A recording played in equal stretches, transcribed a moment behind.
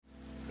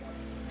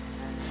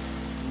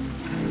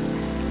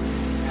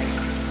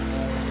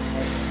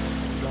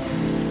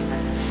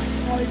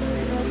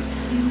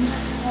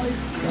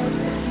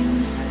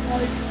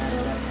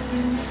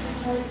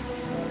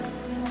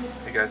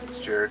guys, it's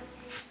Jared.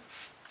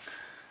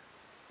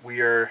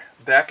 We are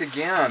back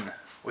again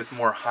with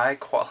more high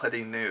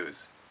quality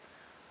news.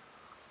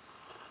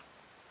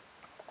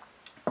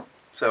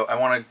 So I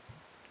want to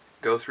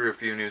go through a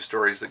few news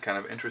stories that kind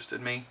of interested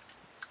me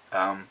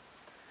about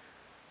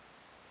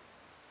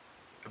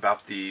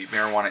the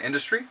marijuana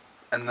industry.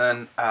 And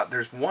then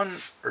there's one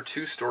or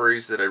two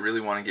stories that I really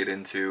want to get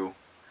into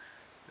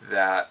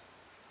that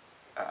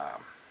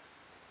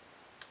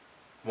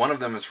one of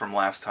them is from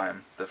last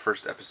time, the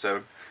first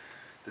episode.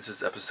 This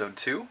is episode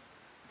 2.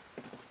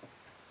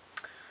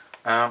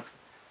 So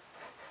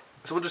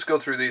we'll just go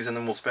through these and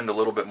then we'll spend a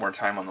little bit more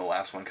time on the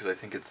last one because I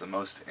think it's the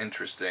most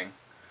interesting,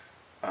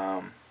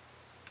 at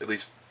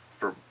least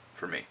for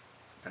me.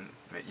 And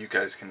you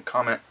guys can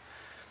comment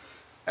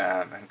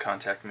and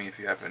contact me if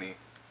you have any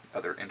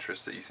other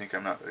interests that you think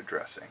I'm not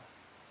addressing.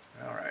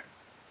 Alright.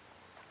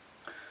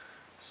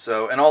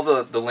 So, and all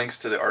the links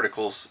to the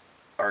articles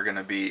are going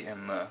to be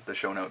in the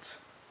show notes.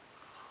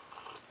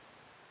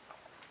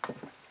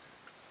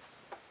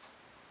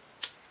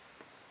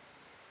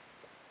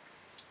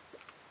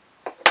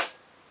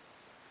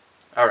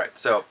 Alright,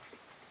 so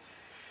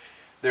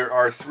there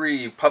are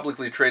 3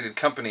 publicly traded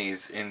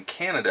companies in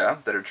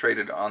Canada that are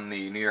traded on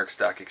the New York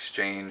Stock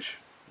Exchange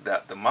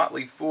that the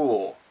Motley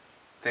Fool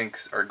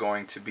thinks are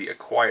going to be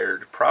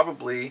acquired,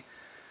 probably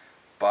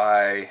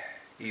by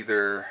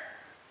either,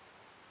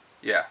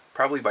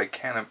 probably by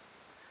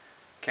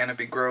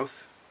Canopy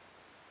Growth.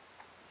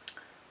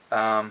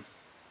 So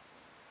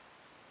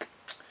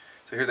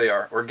here they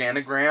are.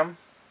 Organigram.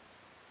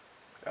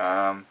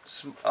 One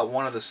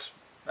of the,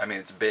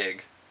 it's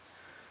big.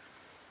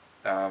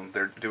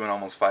 They're doing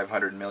almost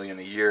 $500 million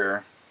a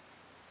year,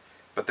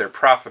 but they're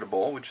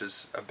profitable, which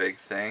is a big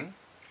thing.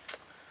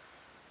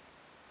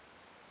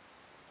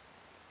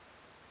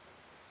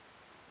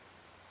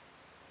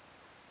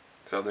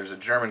 So there's a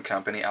German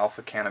company,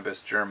 Alpha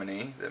Cannabis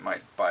Germany, that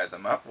might buy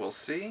them up. We'll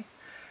see.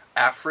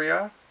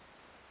 Aphria,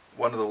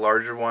 one of the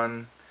larger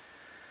one,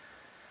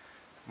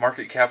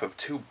 market cap of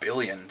 $2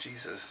 billion.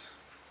 Jesus.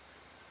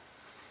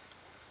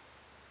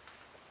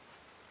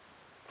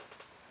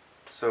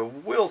 So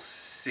we'll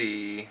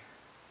see.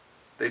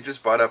 They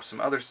just bought up some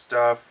other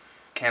stuff.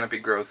 Canopy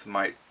Growth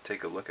might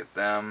take a look at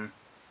them.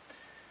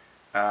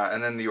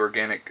 And then the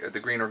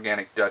Green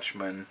Organic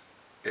Dutchman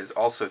is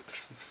also,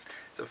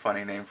 it's a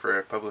funny name for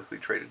a publicly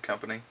traded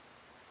company.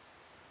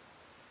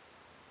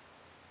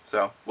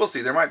 So we'll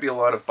see. There might be a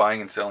lot of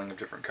buying and selling of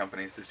different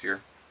companies this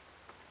year.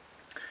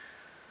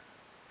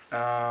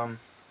 Yeah.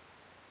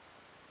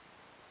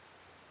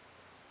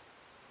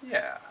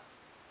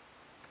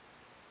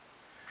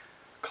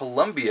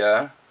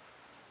 Columbia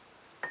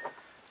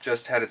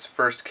just had its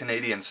first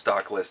Canadian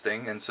stock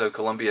listing, and so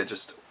Columbia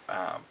just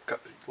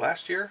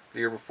last year, the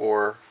year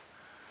before,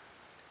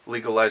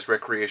 legalized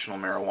recreational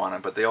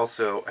marijuana, but they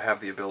also have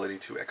the ability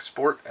to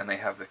export, and they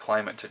have the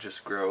climate to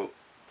just grow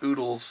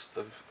oodles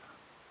of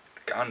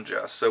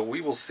ganja. So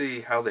we will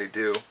see how they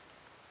do.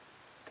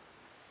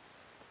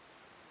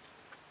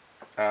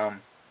 I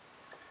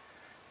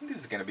think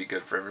this is going to be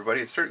good for everybody.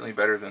 It's certainly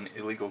better than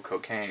illegal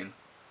cocaine.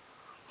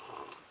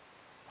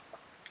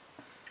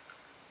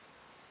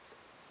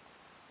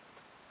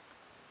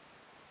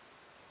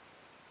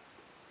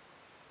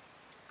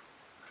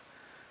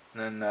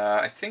 And then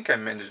I think I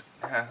mentioned,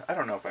 I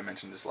don't know if I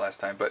mentioned this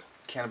last time, but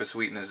Cannabis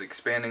Wheaton is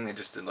expanding. They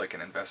just did like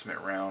an investment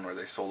round where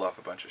they sold off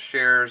a bunch of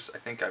shares. I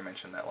think I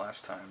mentioned that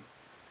last time.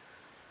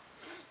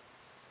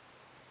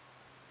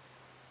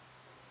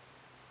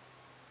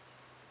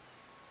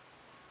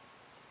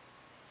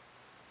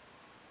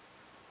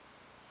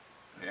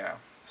 Yeah,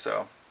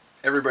 so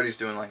everybody's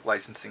doing like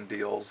licensing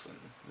deals and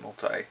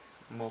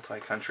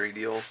multi-country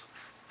deals.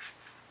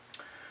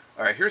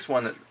 Alright, here's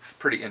one that's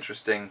pretty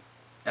interesting.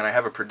 And I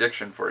have a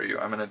prediction for you.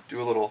 I'm going to do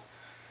a little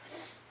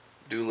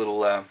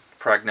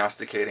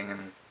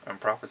prognosticating and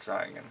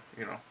prophesying, and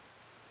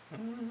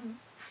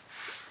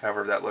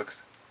however that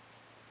looks.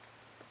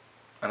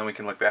 And then we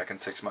can look back in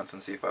 6 months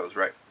and see if I was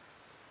right.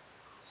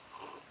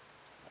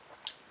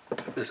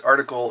 This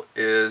article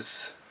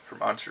is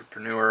from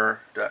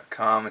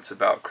entrepreneur.com. It's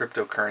about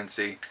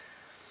cryptocurrency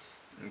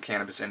and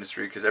cannabis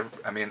industry because a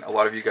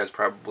lot of you guys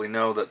probably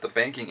know that the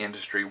banking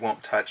industry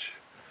won't touch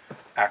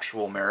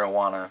actual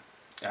marijuana.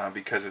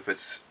 Because of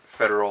its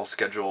federal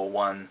Schedule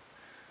 1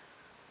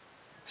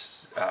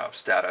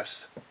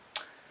 status,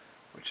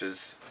 which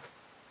is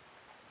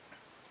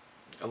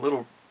a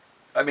little,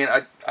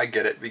 I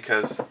get it,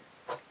 because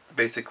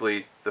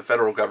basically the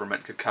federal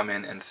government could come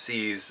in and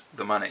seize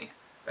the money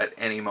at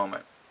any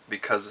moment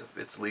because of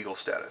its legal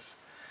status.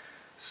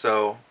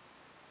 So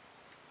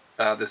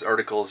this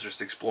article is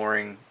just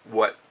exploring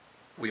what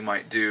we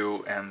might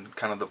do and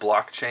kind of the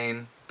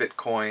blockchain,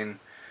 Bitcoin.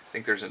 I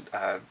think there's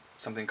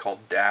something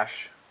called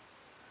Dash,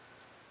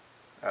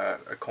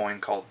 a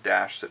coin called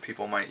Dash that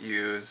people might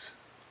use.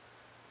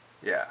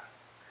 Yeah.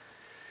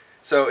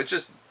 So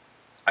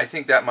I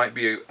think that might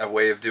be a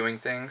way of doing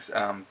things.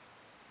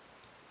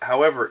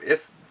 However,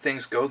 if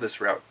things go this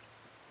route,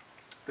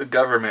 the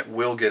government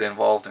will get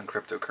involved in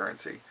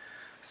cryptocurrency.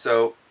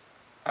 So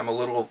I'm a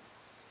little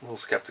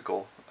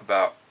skeptical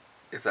about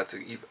if that's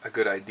a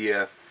good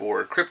idea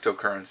for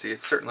cryptocurrency.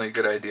 It's certainly a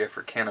good idea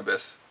for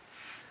cannabis.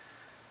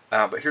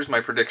 But here's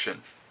my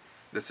prediction.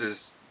 This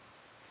is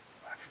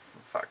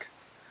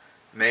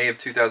May of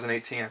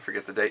 2018. I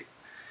forget the date.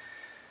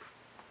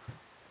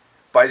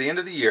 By the end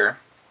of the year,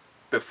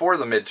 before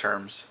the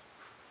midterms,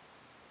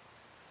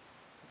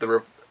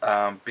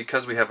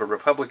 because we have a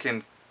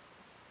Republican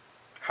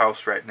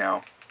House right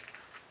now,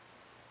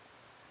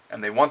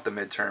 and they want the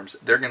midterms,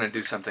 they're going to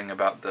do something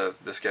about the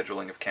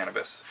scheduling of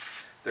cannabis.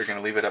 They're going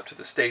to leave it up to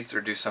the states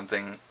or do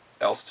something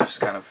else,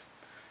 just kind of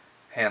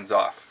hands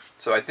off.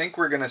 So I think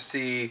we're going to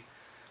see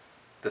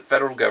the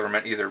federal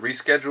government either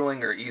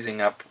rescheduling or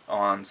easing up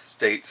on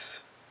states'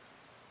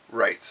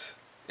 rights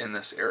in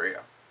this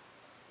area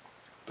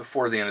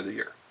before the end of the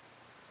year.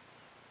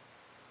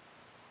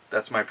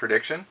 That's my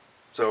prediction.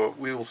 So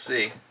we will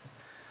see.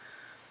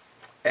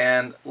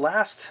 And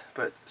last,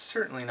 but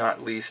certainly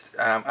not least,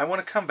 I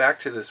want to come back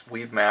to this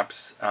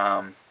Weedmaps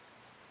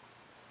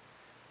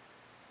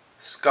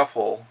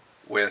scuffle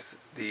with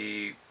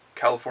the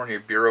California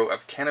Bureau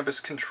of Cannabis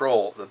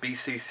Control, the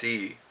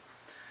BCC.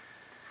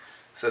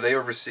 So they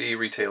oversee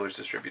retailers,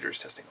 distributors,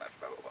 testing labs,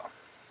 blah, blah, blah.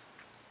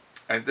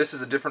 And this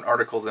is a different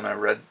article than I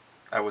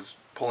was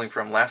pulling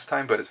from last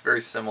time, but it's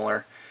very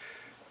similar.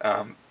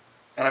 And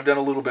I've done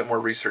a little bit more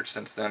research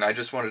since then. I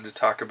just wanted to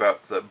talk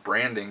about the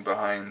branding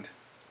behind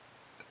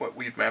what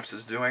Weedmaps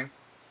is doing,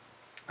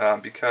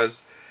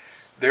 because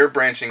they're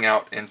branching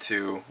out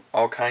into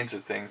all kinds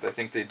of things. I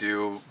think they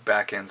do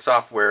back-end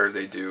software,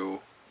 they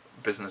do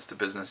business to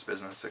business,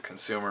 business to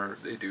consumer,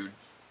 they do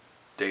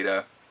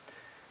data,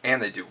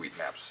 and they do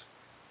Weedmaps.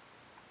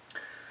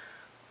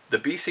 The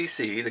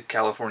BCC, the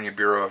California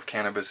Bureau of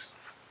Cannabis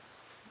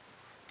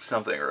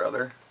something or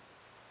other,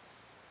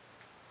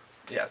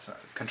 it's not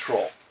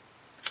control,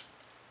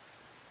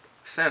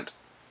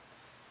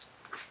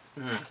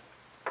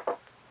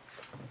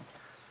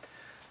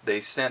 they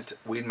sent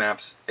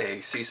Weedmaps a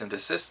cease and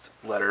desist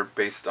letter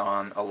based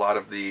on a lot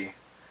of the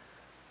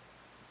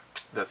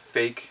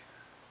fake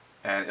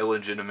and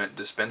illegitimate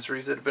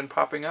dispensaries that have been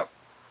popping up.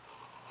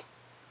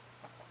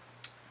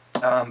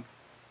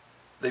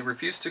 They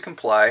refused to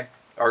comply,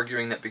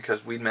 arguing that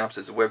because Weedmaps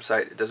is a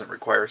website, it doesn't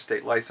require a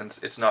state license,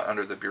 it's not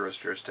under the Bureau's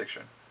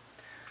jurisdiction.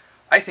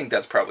 I think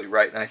that's probably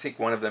right, and I think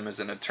one of them is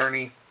an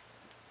attorney.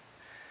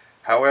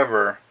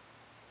 However,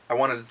 I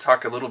wanted to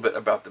talk a little bit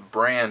about the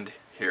brand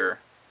here.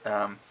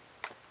 Because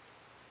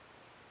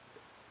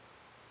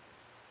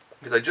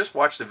I just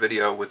watched a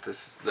video with the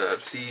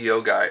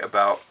CEO guy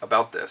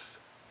about this,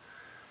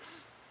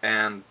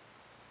 and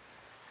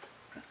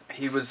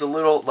he was a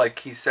little,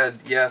 he said,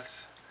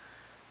 yes,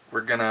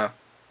 we're gonna,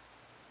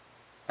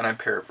 and I'm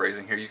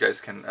paraphrasing here, you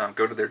guys can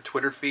go to their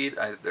Twitter feed,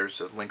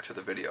 there's a link to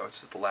the video,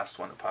 it's the last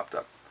one that popped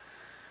up.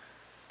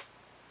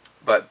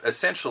 But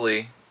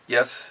essentially,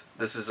 yes,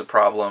 this is a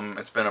problem,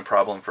 it's been a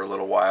problem for a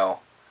little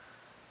while,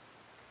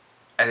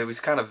 and it was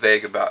kind of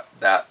vague about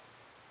that.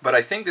 But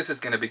I think this is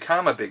going to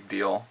become a big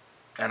deal,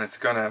 and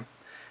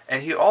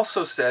and he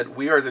also said,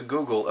 we are the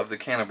Google of the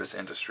cannabis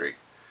industry.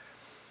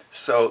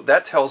 So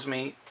that tells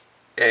me,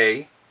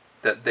 A,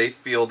 that they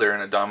feel they're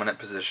in a dominant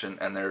position,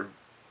 and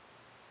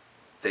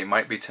they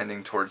might be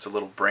tending towards a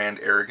little brand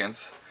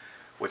arrogance,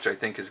 which I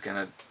think is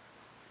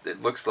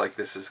it looks like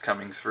this is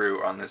coming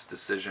through on this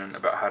decision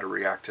about how to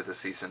react to the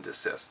cease and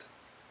desist.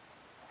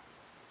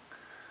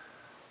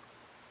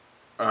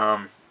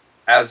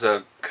 As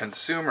a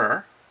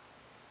consumer,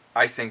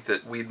 I think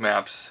that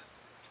Weedmaps'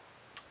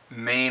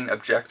 main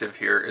objective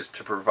here is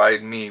to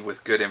provide me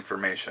with good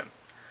information.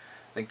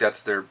 I think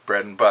that's their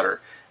bread and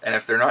butter. And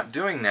if they're not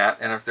doing that,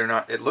 and if they're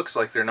not, it looks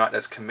like they're not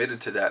as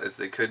committed to that as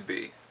they could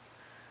be.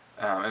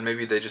 And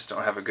maybe they just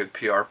don't have a good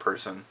PR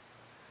person.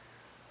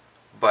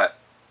 But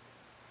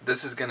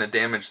this is going to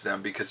damage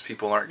them because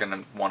people aren't going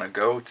to want to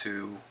go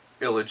to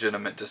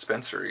illegitimate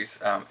dispensaries.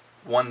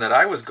 One that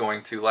I was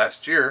going to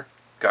last year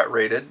got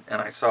raided,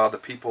 and I saw the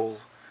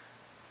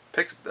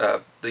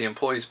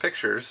employees'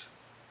 pictures,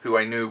 who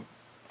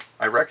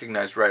I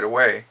recognized right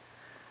away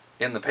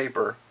in the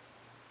paper.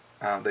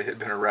 They had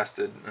been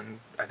arrested, and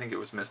I think it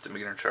was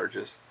misdemeanor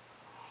charges.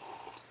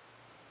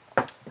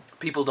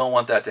 People don't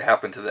want that to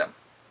happen to them.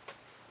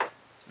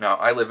 Now,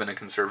 I live in a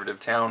conservative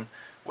town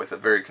with a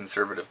very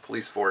conservative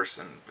police force,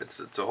 and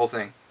it's a whole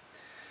thing.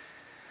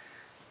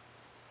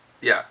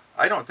 Yeah,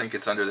 I don't think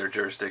it's under their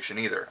jurisdiction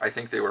either. I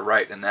think they were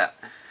right in that.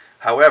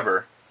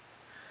 However,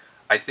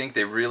 I think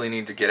they really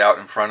need to get out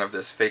in front of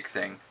this fake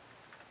thing,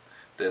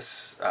 the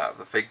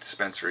fake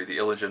dispensary, the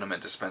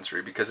illegitimate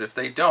dispensary, because if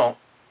they don't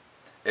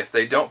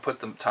put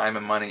the time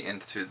and money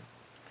into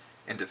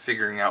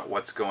figuring out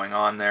what's going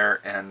on there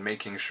and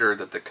making sure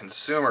that the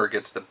consumer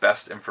gets the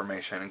best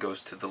information and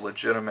goes to the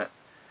legitimate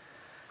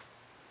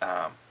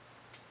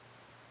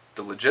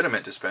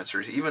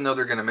dispensaries, even though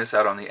they're going to miss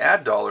out on the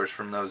ad dollars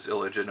from those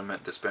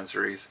illegitimate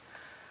dispensaries,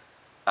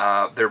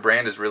 their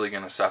brand is really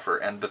going to suffer.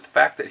 And the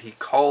fact that he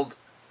called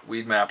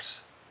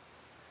Weedmaps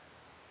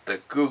the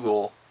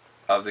Google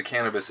of the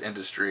cannabis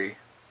industry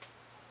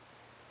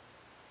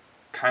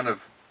kind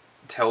of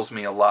tells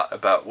me a lot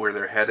about where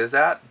their head is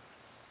at.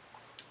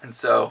 And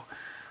so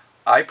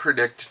I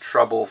predict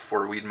trouble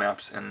for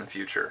Weedmaps in the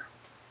future.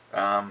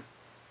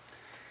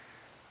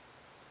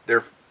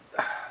 Their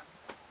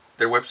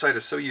website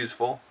is so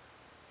useful.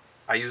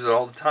 I use it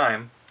all the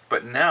time.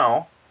 But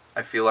now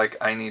I feel like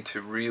I need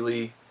to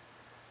really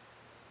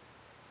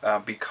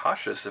be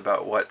cautious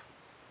about what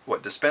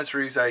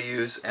dispensaries I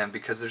use, and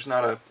because there's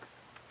not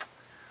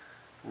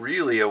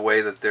really a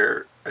way that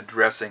they're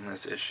addressing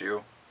this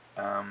issue,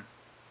 and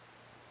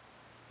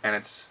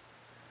it's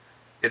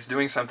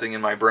doing something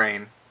in my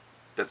brain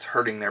that's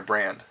hurting their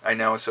brand. I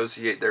now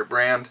associate their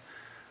brand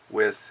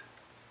with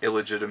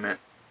illegitimate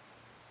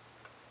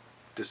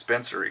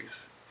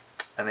dispensaries,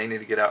 and they need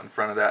to get out in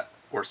front of that,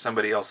 or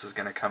somebody else is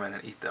going to come in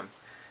and eat them,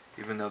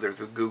 even though they're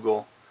the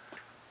Google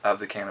of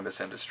the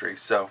cannabis industry.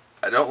 So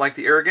I don't like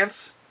the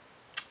arrogance.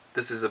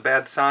 This is a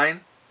bad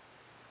sign,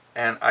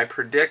 and I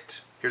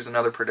predict, here's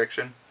another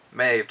prediction,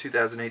 May of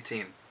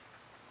 2018.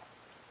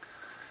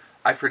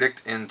 I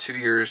predict in 2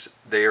 years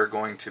they are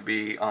going to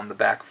be on the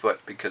back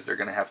foot because they're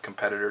going to have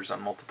competitors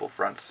on multiple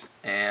fronts,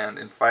 and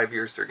in 5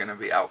 years they're going to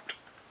be out.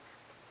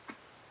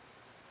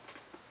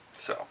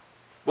 So,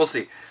 we'll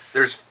see.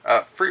 There's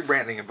free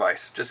branding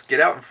advice. Just get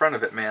out in front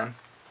of it, man.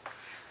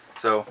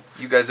 So,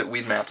 you guys at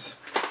Weedmaps,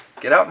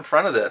 get out in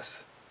front of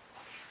this.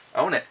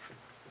 Own it.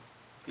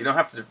 You don't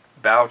have to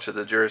bow to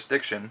the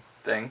jurisdiction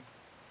thing,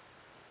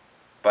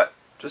 but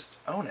just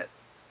own it.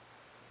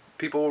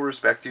 People will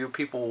respect you.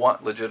 People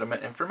want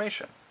legitimate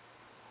information.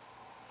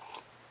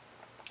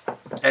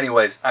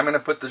 Anyways, I'm going to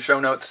put the show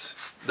notes,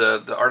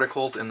 the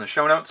articles in the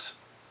show notes.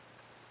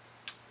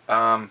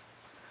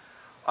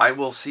 I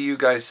will see you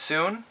guys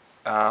soon.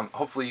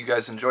 Hopefully you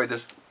guys enjoyed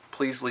this.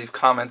 Please leave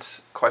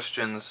comments,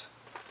 questions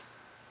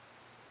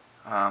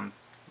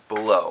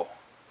below.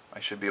 I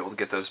should be able to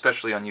get those,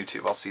 especially on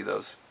YouTube. I'll see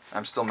those.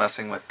 I'm still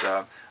messing with,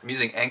 I'm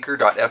using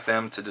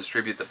Anchor.fm to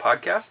distribute the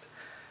podcast,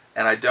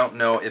 and I don't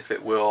know if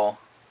it will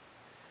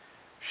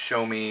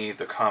show me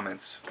the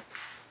comments,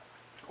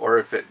 or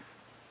if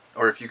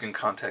you can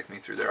contact me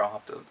through there.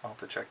 I'll have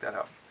to check that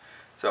out.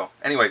 So,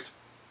 anyways,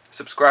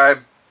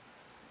 subscribe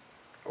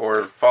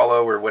or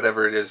follow or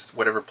whatever it is,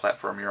 whatever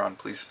platform you're on.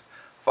 Please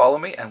follow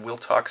me, and we'll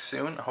talk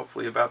soon.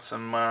 Hopefully about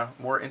some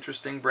more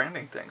interesting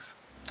branding things.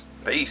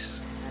 Peace.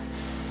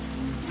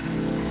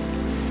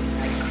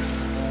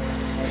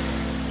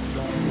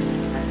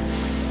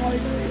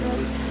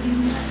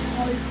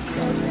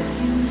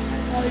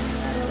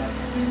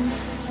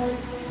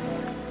 Bye.